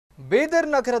ಬೀದರ್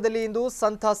ನಗರದಲ್ಲಿ ಇಂದು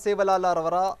ಸಂತ ಸೇವಲಾಲ್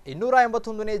ರವರ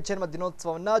 281ನೇ ಜನ್ಮ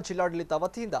ದಿನೋತ್ಸವವನ್ನು ಜಿಲ್ಲಾಡಳಿತ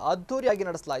ವತಿಯಿಂದ ಅದ್ದೂರಿಯಾಗಿ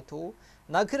ನಡೆಸಲಾಯಿತು.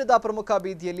 ನಗರದ ಪ್ರಮುಖ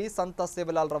ಬೀದಿಯಲ್ಲಿ ಸಂತ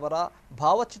ಸೇವಲಾಲ್ ರವರ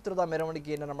ಭಾವಚಿತ್ರದ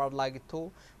ಮೆರವಣಿಗೆಯನ್ನು ಮಾಡಲಾಗಿತ್ತು.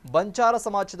 ಬಂಜಾರ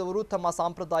ಸಮಾಜದವರು ತಮ್ಮ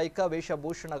ಸಾಂಪ್ರದಾಯಿಕ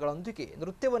ವೇಷಭೂಷಣಗಳೊಂದಿಗೆ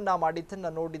ನೃತ್ಯವನ್ನ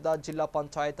ಮಾಡಿದ್ದನ್ನು ನೋಡಿದ ಜಿಲ್ಲಾ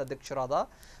ಪಂಚಾಯತ್ ಅಧ್ಯಕ್ಷರಾದ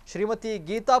ಶ್ರೀಮತಿ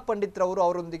ಗೀತಾ ಪಂಡಿತ್ ರವರು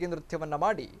ಅವರೊಂದಿಗೆ ನೃತ್ಯವನ್ನ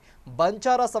ಮಾಡಿ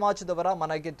ಬಂಜಾರ ಸಮಾಜದವರ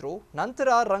ಮನಗೆದ್ರು. ನಂತರ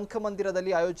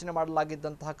ರಂಗಮಂದಿರದಲ್ಲಿ ಆಯೋಜನೆ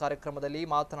ಮಾಡಲಾಗಿದ್ದಂತಹ ಕಾರ್ಯಕ್ರಮದಲ್ಲಿ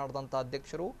ಮಾತನಾಡಿದಂತಹ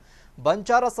ಅಧ್ಯಕ್ಷರು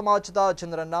ಬಂಜಾರ ಸಮಾಜದ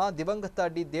ಜನರನ್ನ ದಿವಂಗತ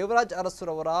ಡಿ ದೇವರಾಜ್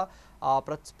ಅರಸುರವರ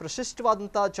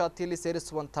ಪ್ರಶಿಷ್ಟವಾದಂತಹ ಜಾತಿಯಲ್ಲಿ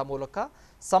ಸೇರಿಸುವಂತಹ ಮೂಲಕ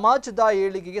ಸಮಾಜದ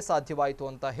ಏಳಿಗೆಗೆ ಸಾಧ್ಯವಾಯಿತು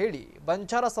ಅಂತ ಹೇಳಿ,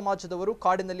 ಬಂಜಾರ ಸಮಾಜದವರು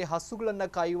ಕಾಡಿನಲ್ಲಿ ಹಸುಗಳನ್ನು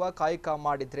ಕಾಯುವ ಕಾಯಕ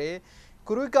ಮಾಡಿದ್ರೆ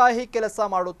ಕುರುಗಾಹಿ ಕೆಲಸ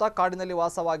ಮಾಡುತ್ತಾ ಕಾಡಿನಲ್ಲಿ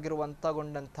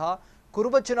ವಾಸವಾಗಿರುವಂತಗೊಂಡಂಥ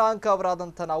ಕುರುಬ ಜನಾಂಗ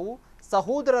ಅವರಾದಂಥ ನಾವು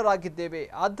ಸಹೋದರರಾಗಿದ್ದೇವೆ.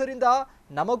 ಆದ್ದರಿಂದ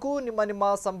ನಮಗೂ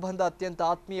ನಿಮ್ಮ ಸಂಬಂಧ ಅತ್ಯಂತ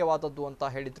ಆತ್ಮೀಯವಾದದ್ದು ಅಂತ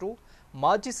ಹೇಳಿದರು.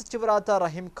 ಮಾಜಿ ಸಚಿವರಾದ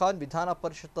ರಹೀಂ ಖಾನ್, ವಿಧಾನ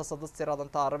ಪರಿಷತ್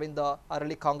ಸದಸ್ಯರಾದಂಥ ಅರವಿಂದ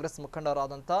ಅರಳಿ, ಕಾಂಗ್ರೆಸ್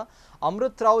ಮುಖಂಡರಾದಂಥ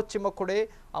ಅಮೃತ್ ರಾವ್ ಚಿಮ್ಮಕೊಡೆ,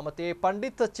 ಮತ್ತು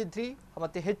ಪಂಡಿತ್ ಚಿದ್ರಿ,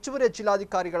 ಮತ್ತು ಹೆಚ್ಚುವರಿ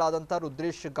ಜಿಲ್ಲಾಧಿಕಾರಿಗಳಾದಂಥ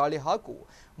ರುದ್ರೇಶ್ ಗಾಳಿ ಹಾಗೂ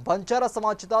ಬಂಜಾರ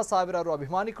ಸಮಾಜದ ಸಾವಿರಾರು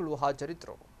ಅಭಿಮಾನಿಗಳು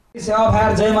ಹಾಜರಿದ್ದರು.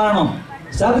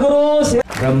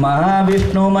 ब्रह्मा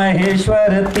विष्णु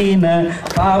महेश्वर तीन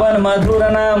पावन मधुर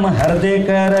नाम हृदय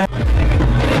कर